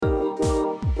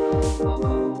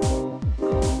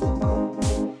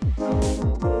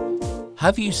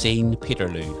Have you seen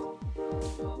Peterloo?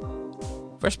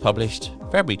 First published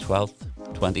February 12th,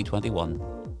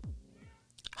 2021.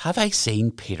 Have I seen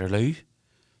Peterloo?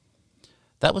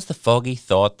 That was the foggy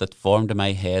thought that formed in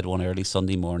my head one early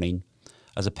Sunday morning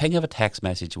as a ping of a text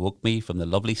message woke me from the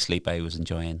lovely sleep I was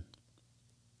enjoying.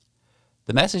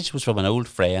 The message was from an old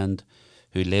friend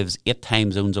who lives 8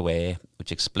 time zones away,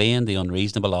 which explained the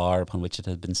unreasonable hour upon which it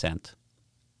had been sent.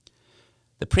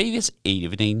 The previous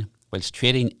evening, whilst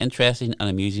trading interesting and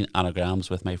amusing anagrams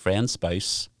with my friend's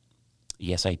spouse,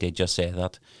 yes, I did just say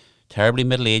that, terribly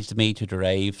middle-aged of me to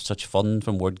derive such fun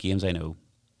from word games I know,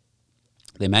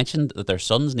 they mentioned that their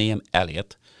son's name,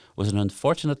 Elliot, was an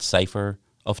unfortunate cipher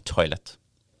of toilet.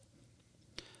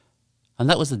 And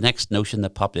that was the next notion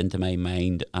that popped into my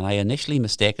mind, and I initially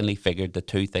mistakenly figured the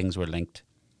two things were linked.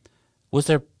 Was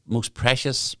their most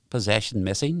precious possession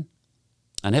missing?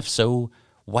 And if so,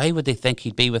 why would they think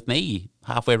he'd be with me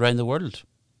halfway around the world?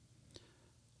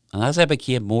 And as I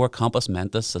became more compos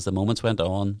mentis as the moments went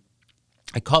on,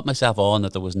 I caught myself on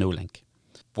that there was no link.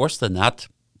 Worse than that,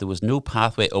 there was no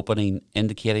pathway opening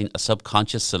indicating a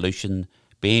subconscious solution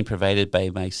being provided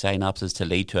by my synapses to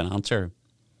lead to an answer.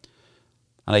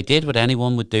 And I did what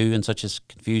anyone would do in such a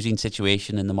confusing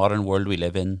situation in the modern world we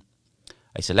live in.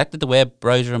 I selected the web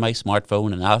browser on my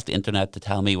smartphone and asked the internet to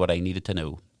tell me what I needed to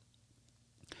know.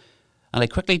 And I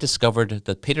quickly discovered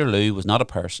that Peterloo was not a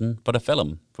person, but a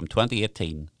film from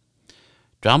 2018,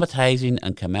 dramatising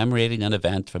and commemorating an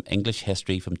event from English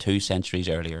history from 2 centuries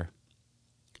earlier.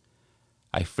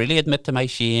 I freely admit to my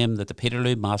shame that the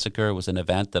Peterloo Massacre was an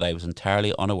event that I was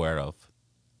entirely unaware of.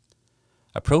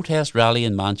 A protest rally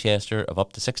in Manchester of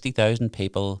up to 60,000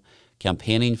 people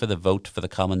campaigning for the vote for the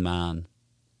common man.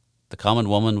 The common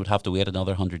woman would have to wait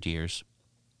another 100 years.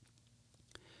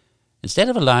 Instead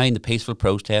of allowing the peaceful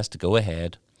protest to go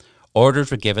ahead, orders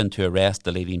were given to arrest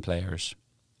the leading players.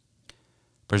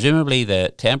 Presumably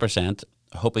the 10%,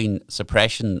 hoping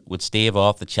suppression would stave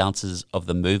off the chances of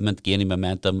the movement gaining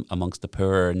momentum amongst the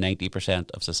poorer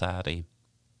 90% of society.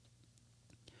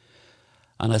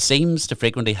 And as seems to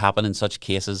frequently happen in such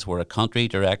cases where a country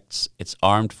directs its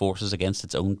armed forces against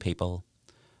its own people,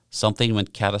 something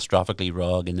went catastrophically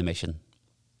wrong in the mission.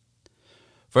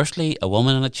 Firstly, a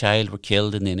woman and a child were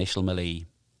killed in the initial melee,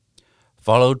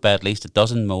 followed by at least a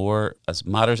dozen more as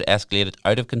matters escalated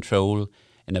out of control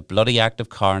in a bloody act of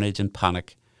carnage and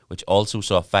panic, which also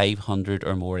saw 500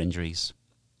 or more injuries.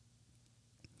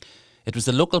 It was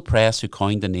the local press who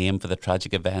coined the name for the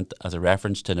tragic event as a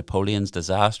reference to Napoleon's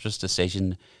disastrous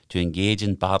decision to engage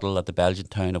in battle at the Belgian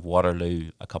town of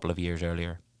Waterloo a couple of years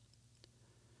earlier.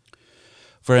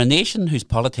 For a nation whose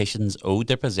politicians owed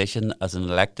their position as an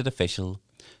elected official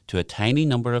to a tiny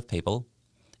number of people,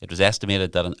 it was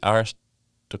estimated that an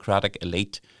aristocratic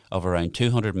elite of around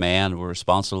 200 men were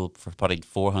responsible for putting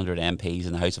 400 MPs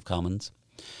in the House of Commons.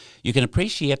 You can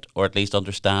appreciate, or at least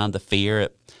understand, the fear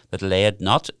that led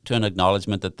not to an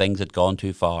acknowledgement that things had gone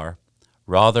too far.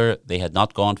 Rather, they had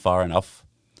not gone far enough,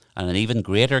 and an even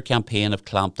greater campaign of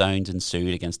clampdowns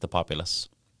ensued against the populace.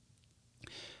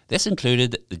 This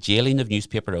included the jailing of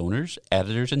newspaper owners,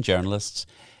 editors and journalists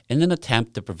in an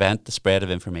attempt to prevent the spread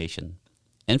of information.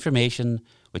 Information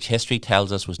which history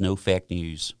tells us was no fake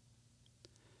news.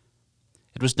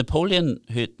 It was Napoleon,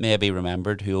 who it may be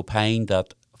remembered, who opined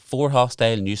that 4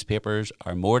 hostile newspapers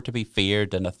are more to be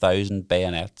feared than 1,000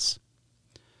 bayonets.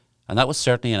 And that was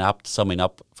certainly an apt summing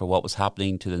up for what was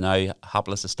happening to the now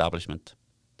hapless establishment.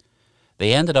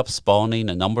 They ended up spawning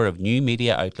a number of new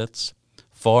media outlets,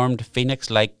 formed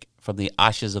phoenix-like from the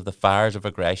ashes of the fires of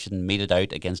aggression meted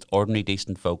out against ordinary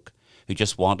decent folk who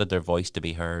just wanted their voice to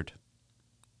be heard.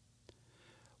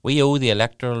 We owe the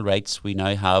electoral rights we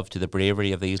now have to the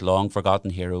bravery of these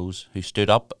long-forgotten heroes who stood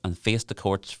up and faced the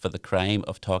courts for the crime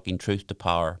of talking truth to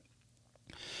power.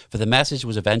 For the message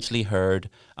was eventually heard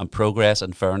and progress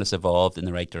and fairness evolved in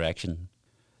the right direction.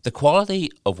 The quality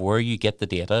of where you get the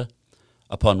data,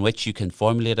 upon which you can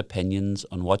formulate opinions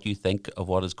on what you think of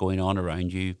what is going on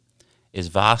around you, is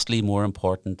vastly more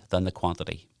important than the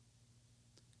quantity.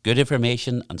 Good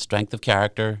information and strength of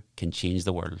character can change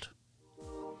the world.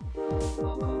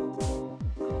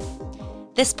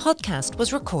 This podcast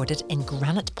was recorded in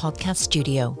Granite Podcast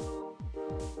Studio.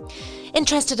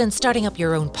 Interested in starting up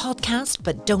your own podcast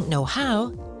but don't know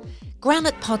how?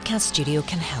 Granite Podcast Studio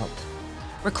can help.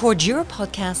 Record your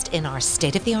podcast in our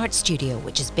state-of-the-art studio,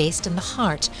 which is based in the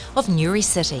heart of Newry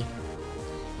City.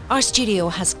 Our studio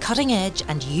has cutting-edge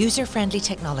and user-friendly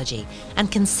technology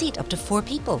and can seat up to 4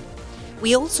 people.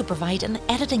 We also provide an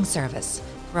editing service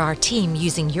for our team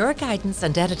using your guidance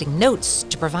and editing notes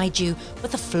to provide you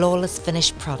with a flawless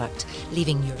finished product,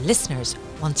 leaving your listeners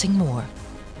wanting more.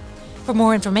 For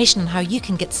more information on how you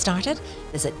can get started,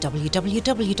 visit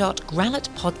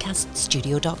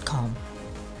www.granitepodcaststudio.com.